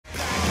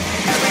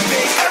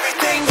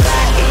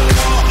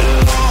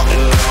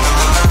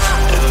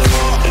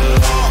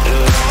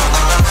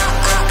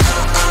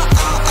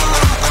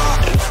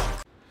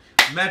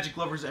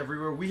lovers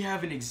everywhere, we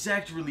have an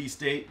exact release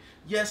date.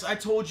 Yes, I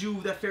told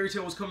you that Fairy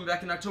Tail was coming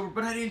back in October,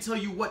 but I didn't tell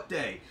you what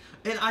day.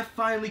 And I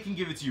finally can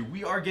give it to you.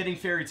 We are getting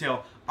Fairy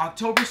Tail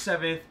October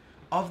 7th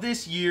of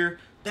this year.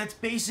 That's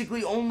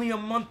basically only a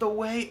month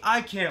away.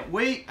 I can't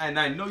wait, and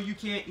I know you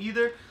can't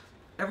either.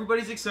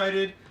 Everybody's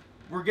excited.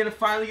 We're gonna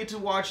finally get to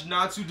watch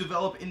Natsu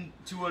develop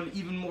into an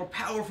even more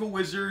powerful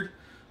wizard.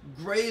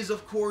 Gray is,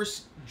 of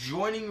course,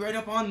 joining right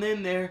up on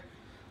in there.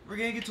 We're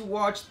gonna get to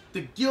watch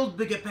the guild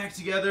get back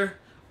together.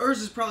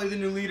 Urza's probably the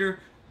new leader.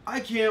 I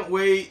can't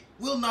wait.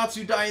 Will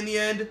Natsu die in the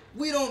end?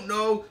 We don't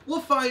know.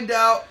 We'll find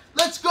out.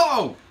 Let's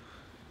go!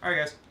 Alright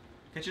guys,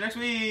 catch you next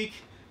week.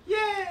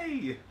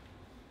 Yay!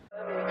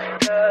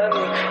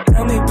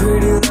 Tell me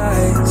pretty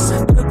lies,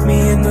 look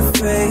me in the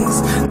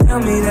face. Tell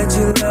me that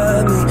you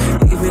love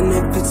me, even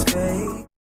if it's fake.